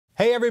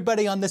Hey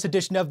everybody, on this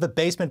edition of The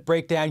Basement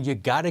Breakdown, you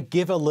gotta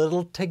give a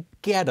little to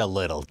get a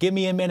little. Give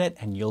me a minute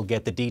and you'll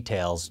get the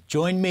details.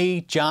 Join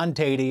me, John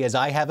Teti, as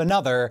I have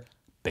another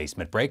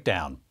Basement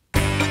Breakdown.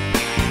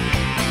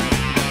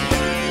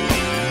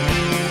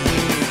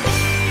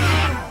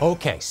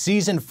 Okay,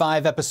 Season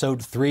 5,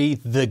 Episode 3,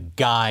 the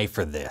guy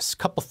for this.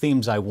 Couple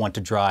themes I want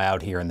to draw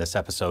out here in this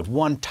episode.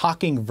 One,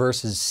 talking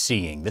versus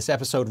seeing. This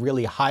episode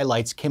really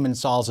highlights Kim and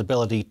Saul's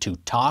ability to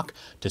talk,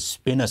 to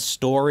spin a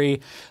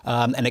story,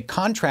 and it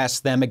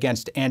contrasts them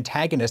against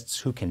antagonists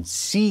who can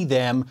see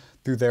them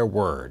through their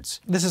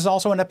words. This is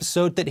also an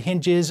episode that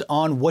hinges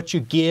on what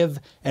you give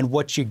and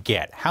what you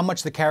get. How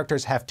much the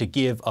characters have to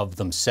give of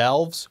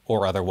themselves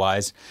or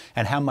otherwise,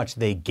 and how much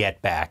they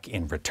get back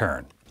in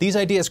return. These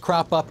ideas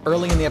crop up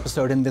early in the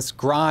episode in this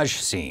garage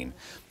scene.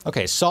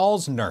 Okay,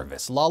 Saul's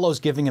nervous. Lalo's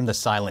giving him the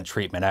silent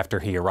treatment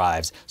after he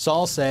arrives.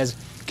 Saul says,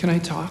 "Can I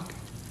talk?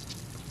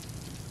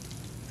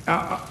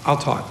 I'll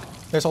talk."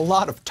 There's a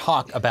lot of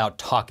talk about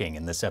talking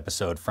in this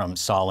episode from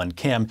Saul and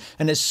Kim,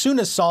 and as soon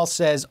as Saul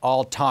says,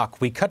 "I'll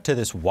talk," we cut to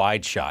this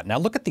wide shot. Now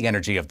look at the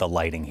energy of the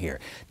lighting here.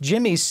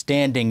 Jimmy's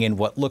standing in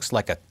what looks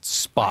like a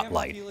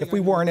spotlight. If we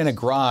weren't in a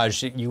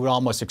garage, you would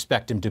almost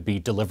expect him to be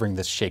delivering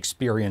this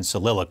Shakespearean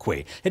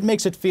soliloquy. It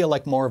makes it feel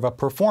like more of a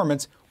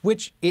performance,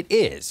 which it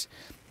is.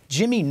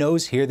 Jimmy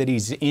knows here that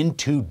he's in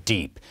too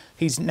deep.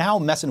 He's now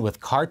messing with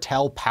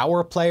cartel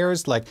power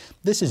players. Like,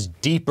 this is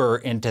deeper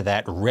into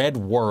that red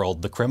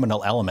world, the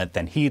criminal element,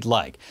 than he'd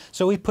like.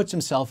 So he puts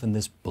himself in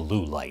this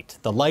blue light,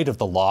 the light of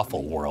the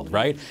lawful world,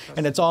 right?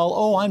 And it's all,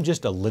 oh, I'm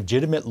just a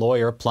legitimate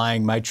lawyer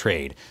plying my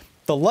trade.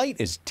 The light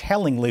is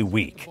tellingly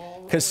weak,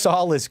 because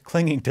Saul is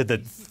clinging to the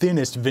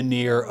thinnest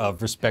veneer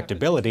of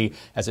respectability.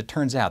 As it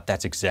turns out,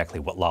 that's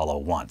exactly what Lalo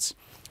wants.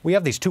 We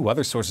have these two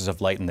other sources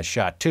of light in the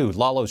shot too.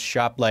 Lalo's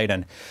shop light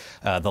and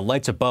the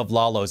lights above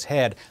Lalo's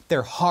head.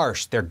 They're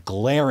harsh, they're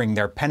glaring,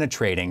 they're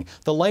penetrating.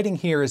 The lighting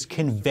here is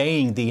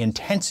conveying the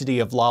intensity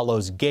of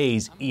Lalo's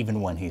gaze even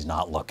when he's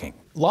not looking.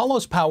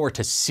 Lalo's power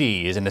to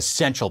see is an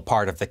essential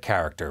part of the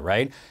character,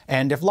 right?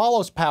 And if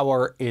Lalo's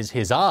power is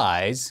his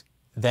eyes,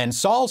 then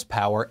Saul's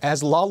power,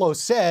 as Lalo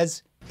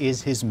says,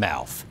 is his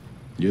mouth.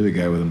 You're the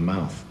guy with a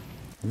mouth.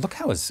 Look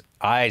how his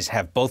eyes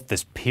have both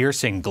this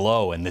piercing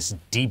glow and this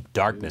deep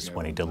darkness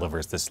when he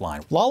delivers this line.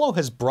 Lalo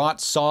has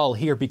brought Saul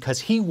here because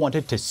he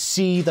wanted to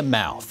see the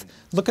mouth.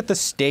 Look at the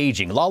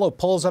staging. Lalo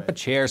pulls up a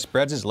chair,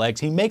 spreads his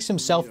legs. He makes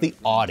himself the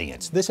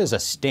audience. This is a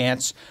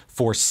stance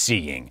for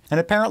seeing.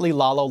 And apparently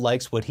Lalo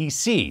likes what he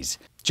sees,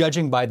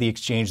 judging by the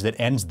exchange that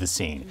ends the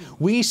scene.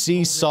 We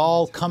see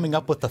Saul coming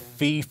up with a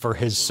fee for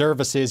his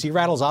services. He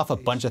rattles off a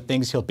bunch of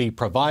things he'll be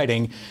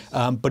providing,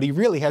 but he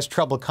really has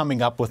trouble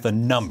coming up with a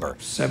number.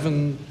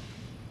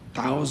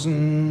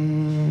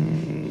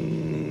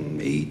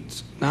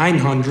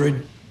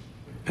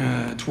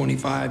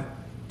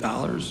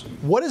 $7,925.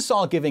 What is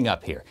Saul giving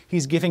up here?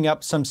 He's giving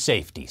up some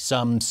safety,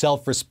 some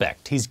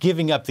self-respect. He's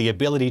giving up the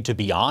ability to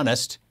be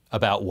honest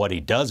about what he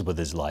does with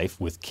his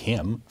life, with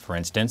Kim, for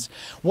instance.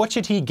 What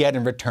should he get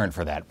in return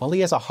for that? Well,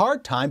 he has a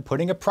hard time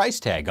putting a price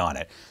tag on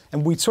it.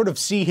 And we sort of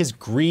see his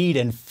greed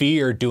and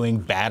fear doing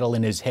battle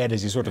in his head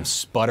as he sort of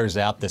sputters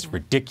out this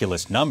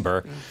ridiculous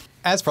number.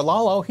 As for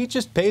Lalo, he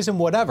just pays him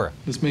whatever.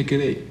 Let's make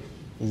it 8.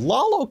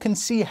 Lalo can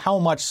see how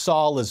much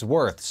Saul is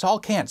worth. Saul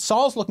can't.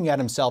 Saul's looking at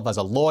himself as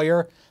a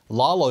lawyer.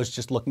 Lalo's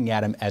just looking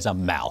at him as a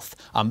mouth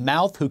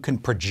who can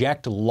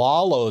project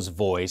Lalo's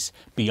voice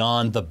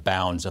beyond the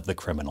bounds of the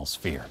criminal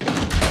sphere.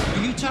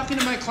 Are you talking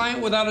to my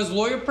client without his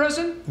lawyer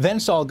present? Then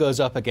Saul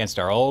goes up against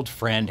our old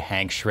friend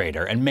Hank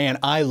Schrader. And man,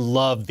 I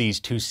love these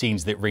two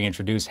scenes that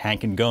reintroduce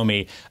Hank and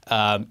Gomi.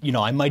 You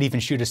know, I might even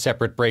shoot a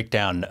separate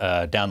breakdown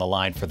down the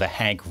line for the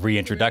Hank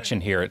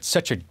reintroduction here. It's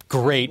such a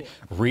great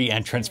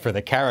re-entrance for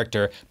the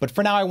character. But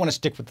for now, I want to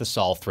stick with the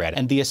Saul thread.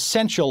 And the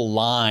essential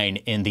line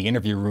in the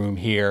interview room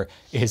here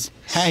is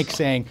Hank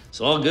saying,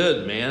 "It's all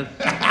good, man."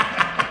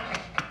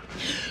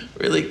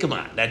 Really? Come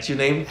on, that's your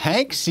name?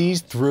 Hank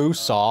sees through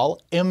Saul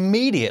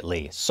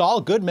immediately. Saul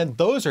Goodman,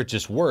 those are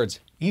just words.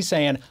 He's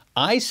saying,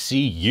 I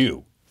see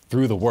you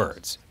through the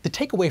words. The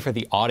takeaway for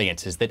the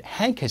audience is that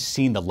Hank has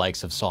seen the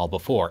likes of Saul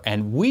before,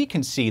 and we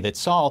can see that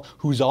Saul,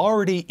 who's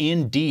already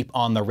in deep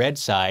on the red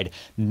side,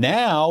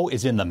 now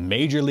is in the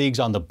major leagues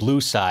on the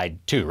blue side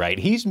too, right?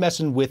 He's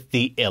messing with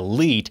the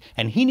elite,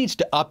 and he needs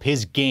to up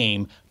his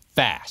game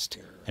fast.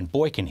 And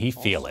boy, can he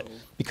feel it.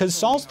 Because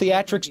Saul's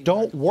theatrics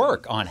don't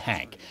work on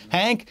Hank.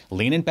 Hank,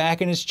 leaning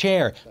back in his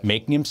chair,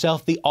 making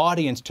himself the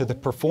audience to the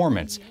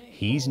performance.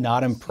 He's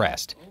not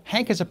impressed.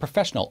 Hank is a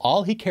professional.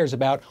 All he cares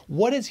about,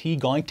 what is he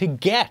going to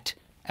get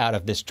out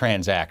of this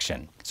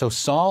transaction? So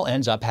Saul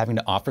ends up having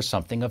to offer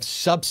something of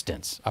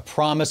substance, a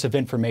promise of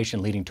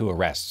information leading to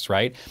arrests,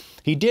 right?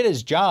 He did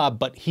his job,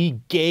 but he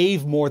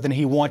gave more than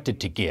he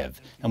wanted to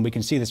give. And we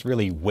can see this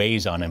really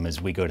weighs on him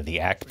as we go to the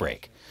act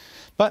break.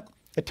 But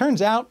it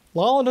turns out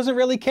Lalo doesn't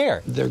really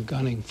care. They're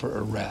gunning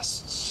for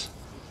arrests.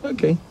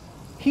 Okay.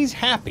 He's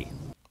happy.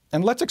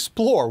 And let's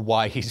explore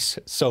why he's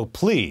so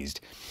pleased.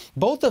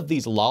 Both of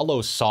these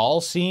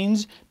Lalo-Saul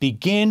scenes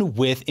begin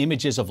with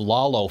images of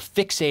Lalo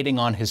fixating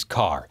on his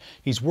car.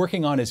 He's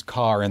working on his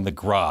car in the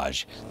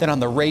garage. Then on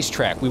the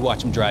racetrack, we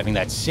watch him driving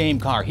that same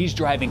car. He's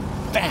driving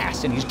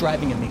fast and he's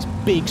driving in these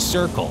big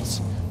circles.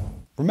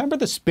 Remember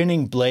the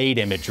spinning blade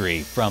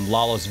imagery from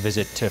Lalo's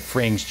visit to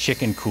Fring's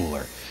chicken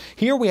cooler?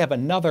 Here we have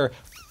another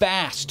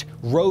fast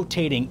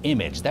rotating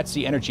image. That's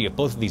the energy of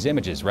both of these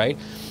images, right?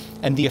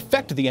 And the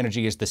effect of the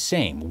energy is the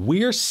same.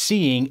 We're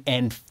seeing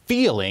and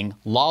feeling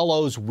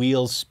Lalo's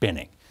wheels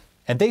spinning.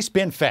 And they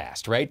spin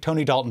fast, right?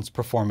 Tony Dalton's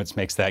performance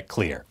makes that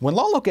clear. When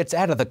Lalo gets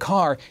out of the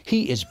car,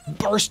 he is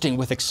bursting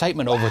with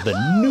excitement over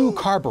the new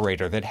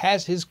carburetor that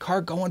has his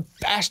car going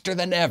faster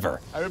than ever.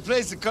 I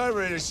replaced the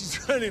carburetor.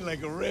 She's running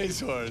like a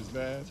racehorse,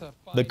 man.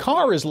 The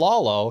car is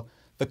Lalo,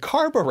 the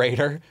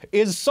carburetor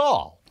is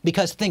Saul.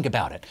 Because think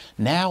about it,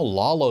 now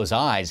Lalo's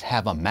eyes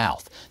have a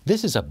mouth.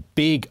 This is a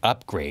big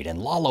upgrade,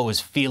 and Lalo is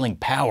feeling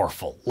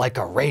powerful, like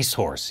a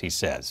racehorse, he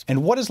says.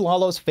 And what is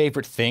Lalo's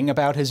favorite thing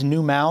about his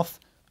new mouth?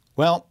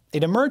 Well,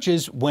 it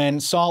emerges when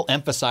Saul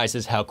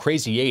emphasizes how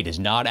Crazy 8 is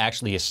not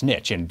actually a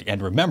snitch,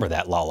 and remember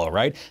that, Lalo,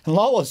 right? And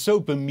Lalo's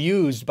so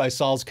bemused by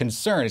Saul's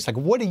concern. It's like,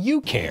 what do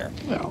you care?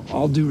 Well,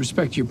 all due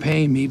respect, you're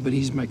paying me, but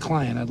he's my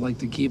client. I'd like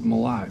to keep him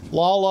alive.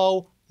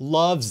 Lalo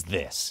loves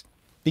this,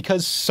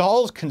 because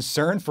Saul's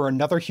concern for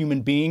another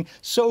human being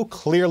so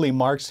clearly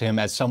marks him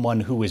as someone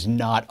who is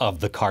not of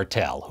the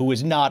cartel, who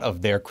is not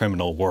of their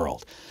criminal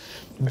world.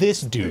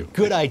 This dude,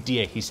 good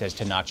idea, he says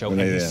to Nacho,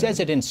 and he says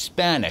it in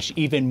Spanish,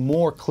 even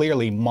more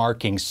clearly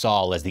marking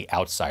Saul as the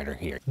outsider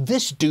here.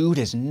 This dude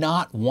is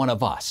not one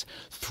of us.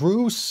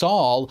 Through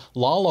Saul,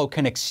 Lalo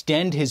can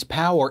extend his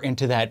power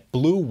into that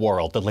blue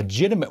world, the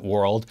legitimate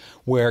world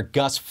where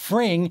Gus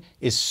Fring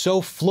is so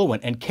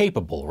fluent and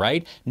capable,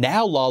 right?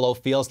 Now Lalo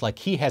feels like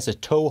he has a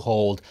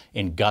toehold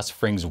in Gus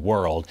Fring's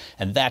world,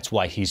 and that's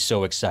why he's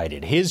so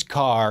excited. His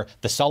car,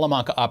 the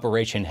Salamanca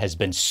operation, has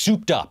been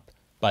souped up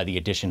by the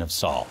addition of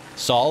Saul.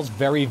 Saul's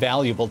very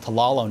valuable to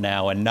Lalo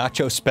now, and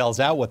Nacho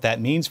spells out what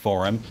that means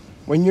for him.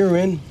 When you're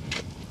in,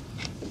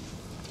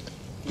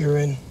 you're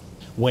in.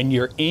 When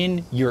you're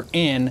in, you're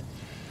in.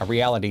 A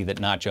reality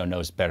that Nacho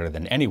knows better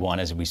than anyone,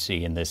 as we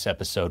see in this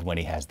episode when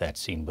he has that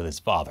scene with his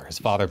father. His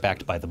father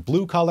backed by the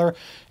blue color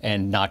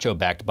and Nacho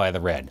backed by the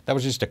red. That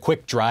was just a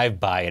quick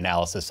drive-by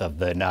analysis of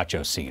the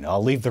Nacho scene.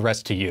 I'll leave the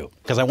rest to you,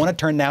 because I want to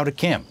turn now to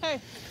Kim. Hey.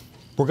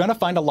 We're going to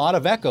find a lot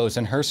of echoes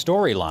in her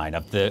storyline,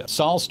 of the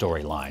Saul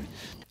storyline.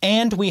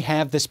 And we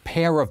have this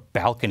pair of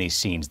balcony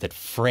scenes that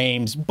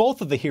frames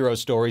both of the hero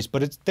stories,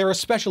 but they're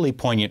especially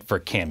poignant for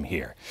Kim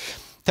here.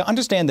 To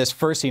understand this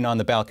first scene on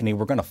the balcony,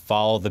 we're going to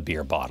follow the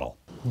beer bottle.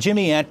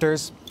 Jimmy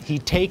enters. He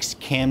takes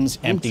Kim's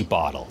empty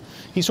bottle.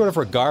 He sort of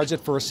regards it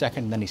for a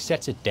second, then he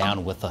sets it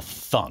down with a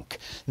thunk.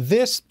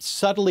 This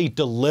subtly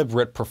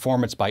deliberate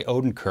performance by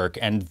Odenkirk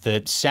and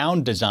the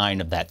sound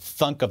design of that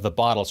thunk of the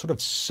bottle sort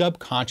of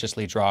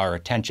subconsciously draw our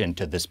attention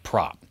to this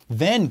prop.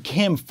 Then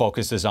Kim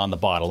focuses on the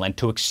bottle, and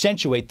to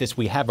accentuate this,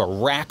 we have a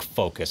rack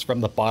focus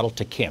from the bottle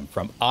to Kim,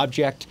 from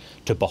object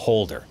to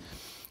beholder.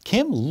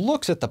 Kim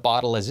looks at the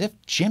bottle as if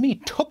Jimmy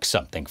took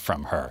something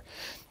from her.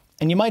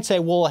 And you might say,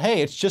 well,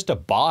 hey, it's just a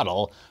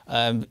bottle.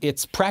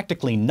 It's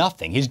practically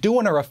nothing. He's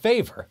doing her a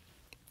favor.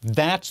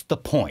 That's the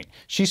point.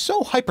 She's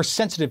so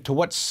hypersensitive to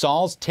what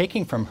Saul's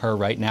taking from her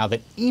right now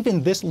that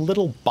even this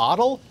little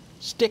bottle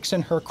sticks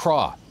in her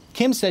craw.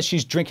 Kim says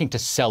she's drinking to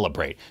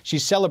celebrate.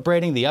 She's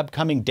celebrating the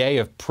upcoming day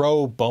of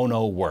pro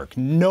bono work.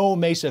 No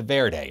Mesa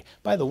Verde.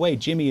 By the way,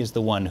 Jimmy is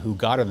the one who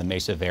got her the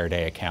Mesa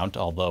Verde account,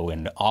 although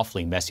in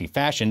awfully messy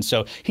fashion,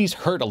 so he's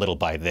hurt a little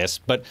by this.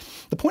 But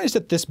the point is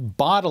that this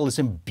bottle is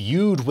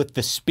imbued with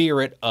the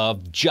spirit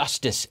of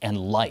justice and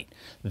light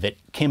that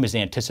Kim is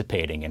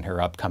anticipating in her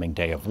upcoming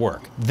day of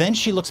work. Then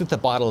she looks at the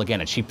bottle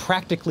again and she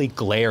practically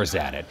glares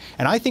at it.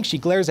 And I think she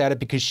glares at it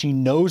because she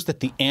knows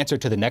that the answer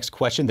to the next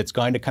question that's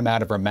going to come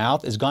out of her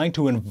mouth is going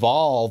to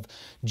involve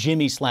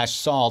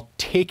Jimmy/Saul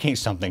taking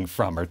something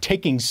from her,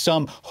 taking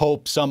some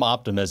hope, some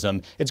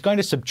optimism. It's going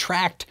to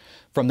subtract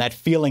from that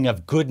feeling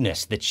of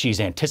goodness that she's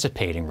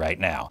anticipating right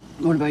now.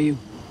 What about you?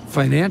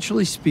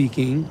 Financially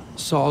speaking,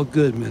 Saul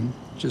Goodman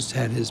just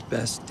had his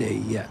best day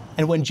yet.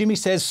 And when Jimmy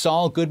says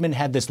Saul Goodman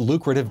had this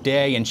lucrative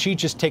day and she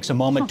just takes a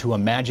moment to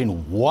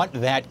imagine what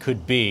that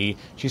could be,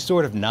 she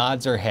sort of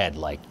nods her head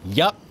like,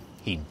 yup,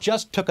 he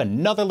just took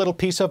another little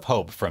piece of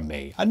hope from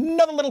me.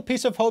 Another little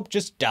piece of hope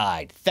just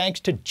died, thanks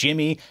to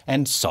Jimmy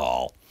and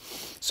Saul.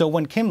 So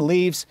when Kim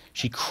leaves,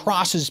 she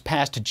crosses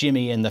past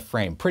Jimmy in the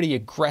frame. Pretty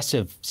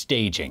aggressive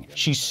staging.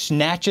 She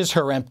snatches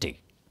her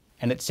empty,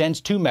 and it sends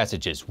two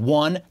messages.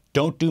 One,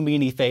 don't do me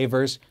any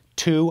favors.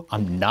 Two,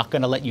 I'm not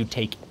going to let you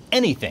take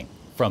anything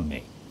from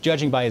me.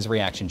 Judging by his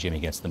reaction, Jimmy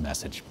gets the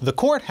message. The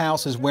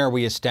courthouse is where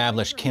we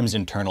establish Kim's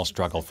internal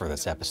struggle for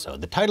this episode.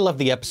 The title of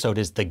the episode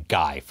is The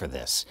Guy for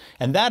this,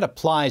 and that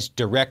applies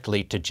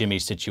directly to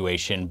Jimmy's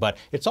situation, but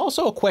it's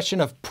also a question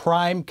of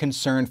prime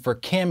concern for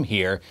Kim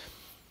here.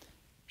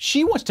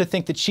 She wants to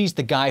think that she's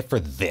the guy for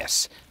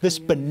this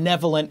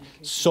benevolent,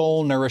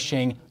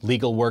 soul-nourishing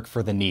legal work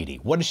for the needy.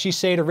 What does she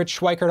say to Rich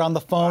Schweikert on the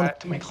phone?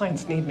 My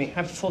clients need me. I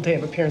have a full day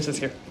of appearances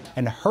here.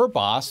 And her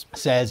boss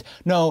says,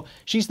 no,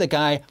 she's the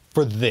guy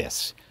for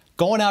this.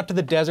 Going out to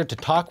the desert to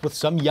talk with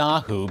some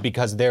yahoo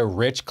because their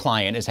rich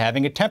client is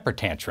having a temper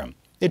tantrum.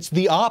 It's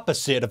the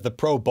opposite of the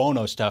pro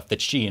bono stuff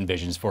that she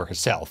envisions for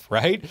herself,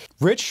 right?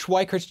 Rich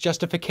Schweikert's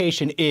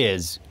justification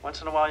is,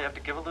 once in a while you have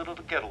to give a little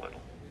to get a little,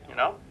 you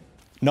know?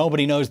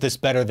 Nobody knows this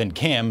better than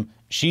Kim.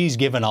 She's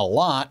given a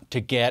lot to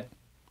get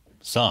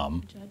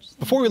some.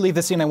 Before we leave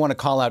this scene, I want to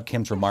call out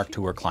Kim's remark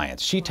to her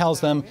clients. She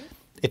tells them,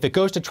 if it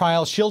goes to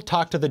trial, she'll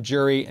talk to the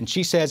jury, and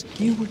she says,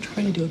 You were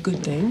trying to do a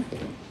good thing,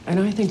 and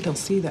I think they'll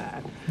see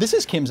that. This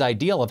is Kim's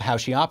ideal of how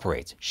she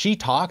operates. She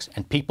talks,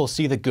 and people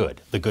see the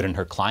good. The good in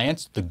her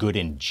clients, the good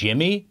in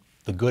Jimmy,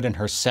 the good in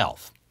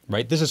herself.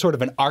 Right? This is sort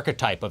of an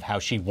archetype of how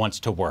she wants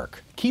to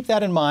work. Keep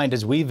that in mind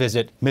as we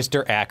visit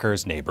Mr.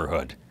 Acker's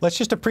neighborhood. Let's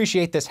just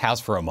appreciate this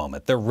house for a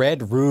moment. The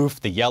red roof,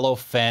 the yellow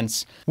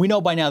fence. We know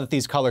by now that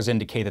these colors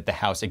indicate that the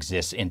house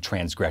exists in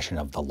transgression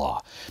of the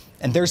law.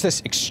 And there's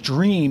this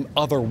extreme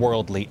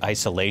otherworldly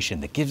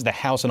isolation that gives the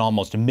house an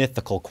almost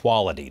mythical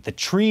quality. The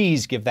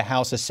trees give the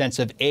house a sense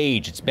of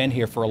age. It's been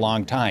here for a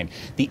long time.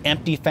 The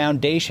empty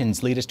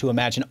foundations lead us to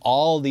imagine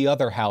all the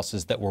other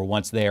houses that were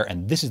once there,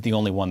 and this is the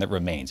only one that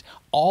remains.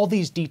 All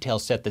these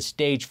details set the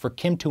stage for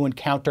Kim to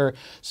encounter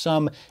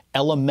some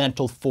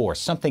elemental force,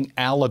 something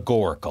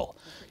allegorical,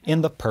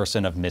 in the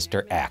person of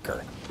Mr.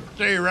 Acker.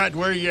 Stay right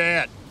where you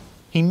at.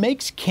 He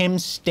makes Kim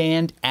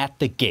stand at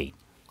the gate.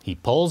 He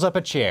pulls up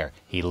a chair,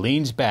 he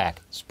leans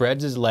back,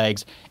 spreads his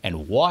legs,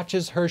 and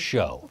watches her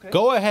show. Okay.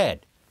 Go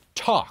ahead,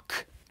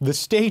 talk. The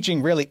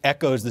staging really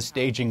echoes the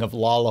staging of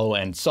Lalo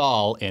and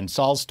Saul in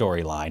Saul's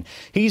storyline.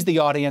 He's the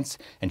audience,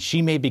 and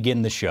she may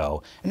begin the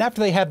show. And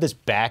after they have this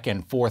back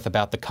and forth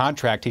about the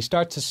contract, he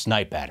starts to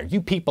snipe at her.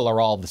 You people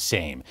are all the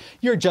same.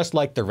 You're just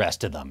like the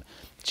rest of them.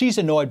 She's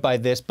annoyed by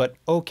this, but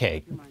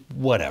okay,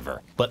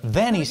 whatever. But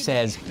then he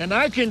says, And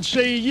I can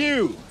see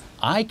you.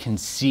 I can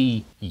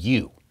see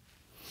you.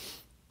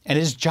 And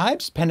his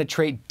jibes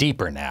penetrate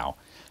deeper now,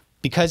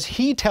 because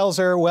he tells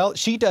her, well,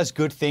 she does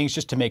good things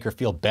just to make her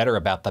feel better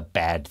about the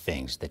bad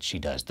things that she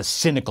does, the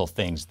cynical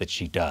things that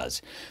she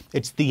does.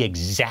 It's the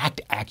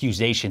exact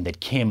accusation that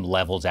Kim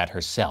levels at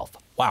herself.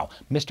 Wow,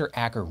 Mr.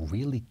 Acker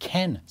really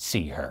can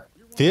see her.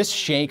 This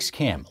shakes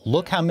Kim.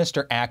 Look how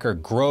Mr. Acker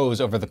grows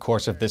over the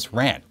course of this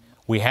rant.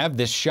 We have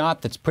this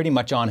shot that's pretty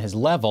much on his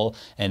level,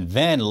 and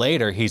then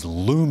later he's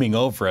looming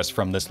over us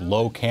from this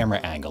low camera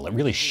angle. It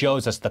really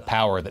shows us the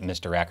power that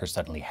Mr. Acker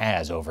suddenly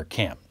has over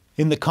Kim.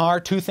 In the car,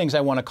 two things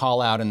I want to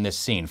call out in this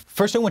scene.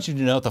 First, I want you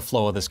to note the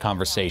flow of this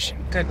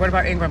conversation. Good. What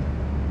about Ingram?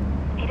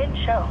 He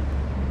didn't show.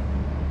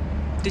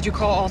 Did you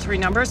call all 3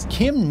 numbers?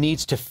 Kim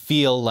needs to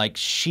feel like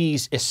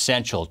she's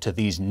essential to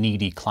these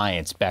needy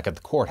clients back at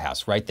the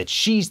courthouse, right? That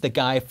she's the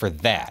guy for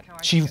that.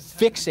 She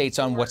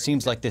fixates on what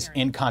seems like this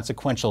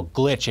inconsequential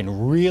glitch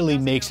and really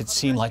makes it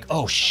seem like,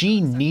 oh, she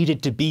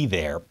needed to be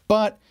there.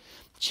 But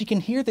she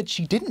can hear that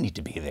she didn't need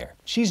to be there.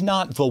 She's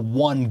not the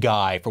one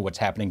guy for what's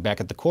happening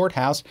back at the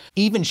courthouse.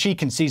 Even she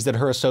concedes that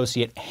her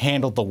associate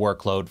handled the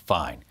workload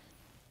fine.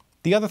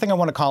 The other thing I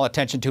want to call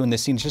attention to in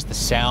this scene is just the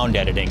sound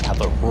editing, how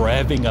the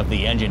revving of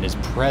the engine is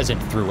present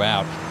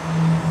throughout.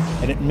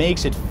 And it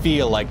makes it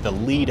feel like the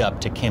lead up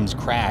to Kim's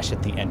crash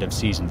at the end of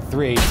season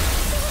 3.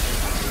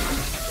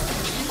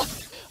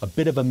 A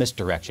bit of a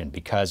misdirection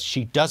because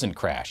she doesn't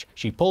crash.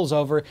 She pulls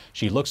over,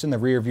 she looks in the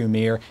rearview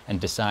mirror and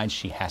decides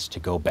she has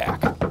to go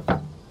back.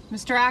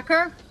 Mr.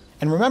 Acker?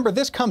 And remember,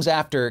 this comes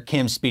after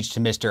Kim's speech to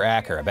Mr.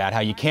 Acker about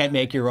how you can't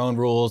make your own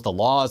rules, the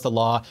law is the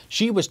law.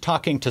 She was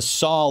talking to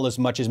Saul as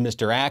much as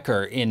Mr.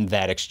 Acker in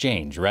that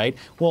exchange, right?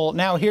 Well,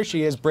 now here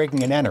she is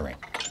breaking and entering.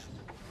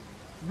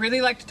 Really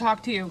like to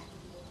talk to you.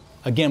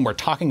 Again, we're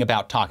talking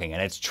about talking,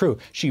 and it's true.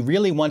 She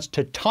really wants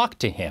to talk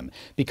to him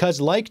because,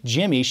 like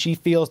Jimmy, she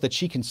feels that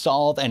she can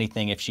solve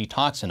anything if she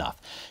talks enough.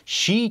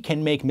 She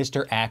can make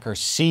Mr. Acker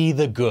see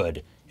the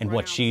good in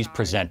what she's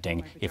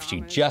presenting if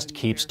she just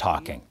keeps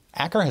talking.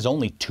 Acker has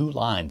only 2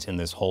 lines in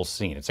this whole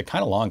scene. It's a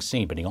kind of long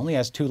scene, but he only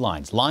has 2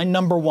 lines. Line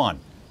number 1.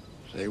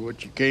 Say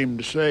what you came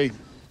to say.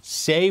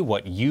 Say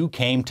what you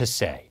came to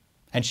say.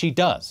 And she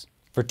does,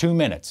 for 2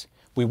 minutes.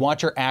 We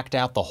watch her act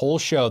out the whole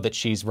show that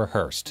she's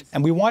rehearsed.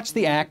 And we watch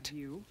the act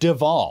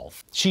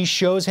devolve. She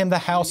shows him the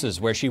houses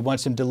where she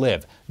wants him to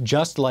live,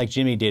 just like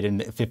Jimmy did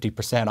in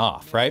 50%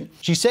 Off, right?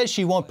 She says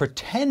she won't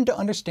pretend to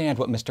understand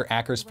what Mr.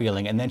 Acker's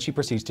feeling, and then she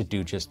proceeds to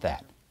do just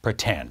that.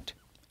 Pretend.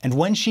 And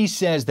when she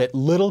says that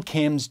little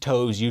Kim's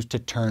toes used to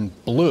turn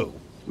blue,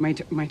 My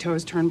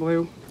toes turn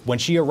blue. when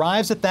she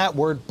arrives at that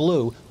word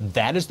blue,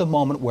 that is the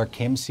moment where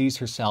Kim sees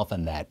herself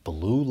in that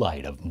blue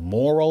light of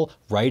moral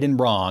right and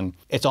wrong.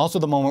 It's also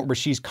the moment where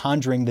she's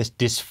conjuring this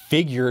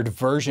disfigured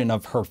version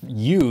of her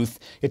youth.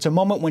 It's a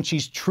moment when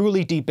she's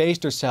truly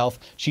debased herself.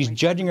 She's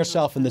judging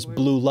herself in this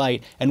blue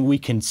light, and we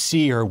can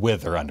see her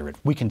wither under it.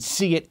 We can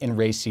see it in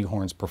Ray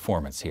Seahorn's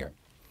performance here.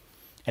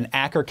 And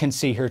Acker can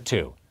see her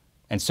too.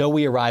 And so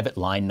we arrive at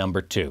line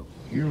number 2.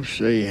 You'll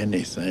say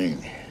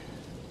anything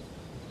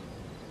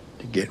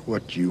to get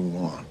what you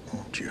want,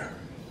 won't you?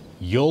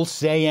 You'll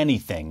say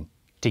anything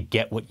to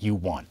get what you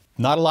want.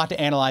 Not a lot to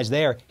analyze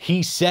there.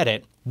 He said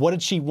it. What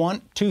did she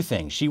want? 2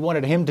 things. She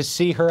wanted him to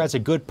see her as a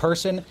good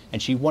person,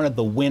 and she wanted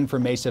the win for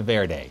Mesa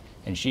Verde.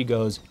 And she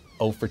goes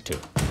 0 for 2.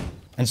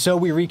 And so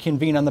we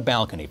reconvene on the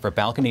balcony for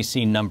balcony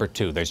scene number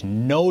 2. There's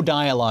no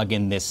dialogue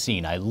in this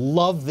scene. I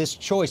love this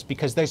choice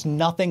because there's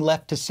nothing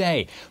left to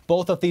say.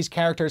 Both of these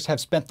characters have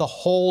spent the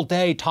whole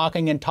day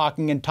talking and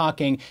talking and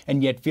talking,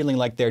 and yet feeling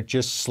like they're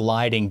just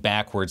sliding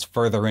backwards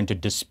further into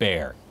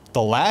despair.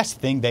 The last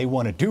thing they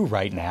want to do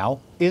right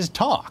now is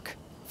talk.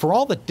 For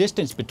all the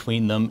distance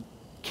between them,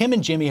 Kim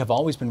and Jimmy have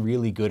always been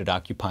really good at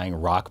occupying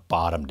rock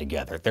bottom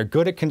together. They're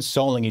good at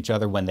consoling each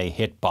other when they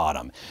hit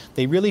bottom.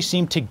 They really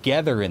seem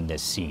together in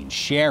this scene,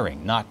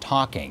 sharing, not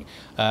talking.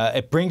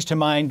 It brings to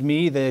mind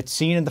me the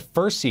scene in the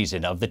first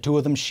season of the 2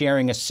 of them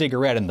sharing a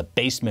cigarette in the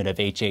basement of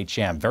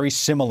HHM. Very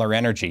similar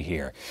energy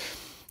here.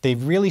 They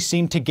really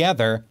seem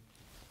together.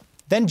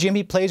 Then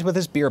Jimmy plays with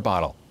his beer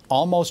bottle,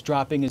 almost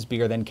dropping his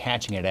beer, then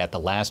catching it at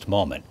the last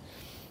moment.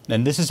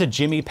 And this is a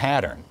Jimmy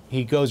pattern.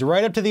 He goes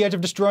right up to the edge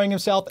of destroying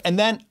himself and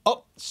then,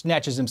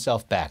 snatches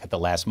himself back at the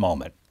last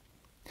moment.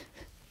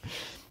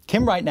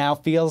 Kim right now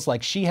feels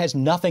like she has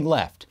nothing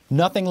left.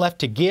 Nothing left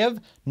to give,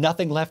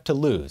 nothing left to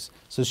lose.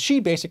 So she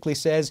basically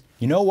says,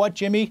 you know what,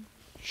 Jimmy?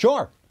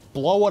 Sure,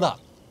 blow it up.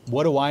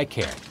 What do I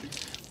care?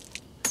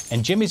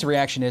 And Jimmy's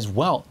reaction is,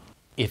 well,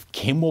 if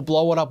Kim will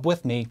blow it up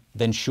with me,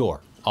 then sure,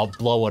 I'll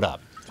blow it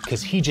up.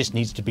 Because he just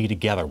needs to be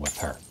together with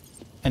her.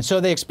 And so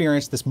they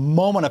experience this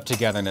moment of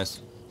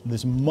togetherness,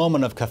 this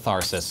moment of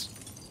catharsis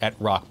at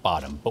rock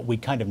bottom, but we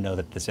kind of know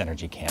that this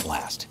energy can't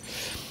last.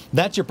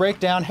 That's your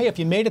breakdown. Hey, if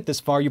you made it this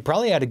far, you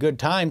probably had a good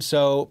time,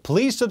 so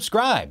please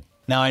subscribe.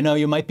 Now, I know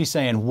you might be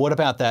saying, what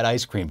about that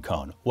ice cream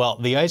cone? Well,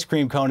 the ice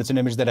cream cone is an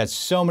image that has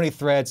so many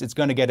threads, it's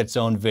going to get its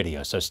own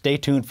video, so stay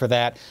tuned for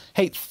that.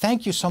 Hey,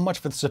 thank you so much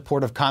for the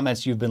supportive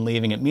comments you've been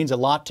leaving. It means a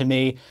lot to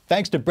me.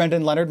 Thanks to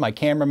Brendan Leonard, my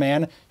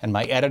cameraman, and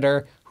my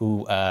editor,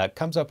 who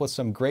comes up with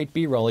some great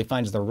B-roll. He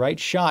finds the right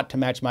shot to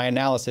match my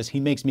analysis. He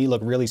makes me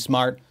look really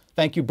smart.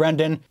 Thank you,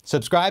 Brendan.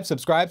 Subscribe,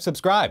 subscribe,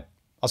 subscribe.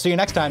 I'll see you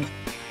next time.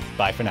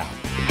 Bye for now.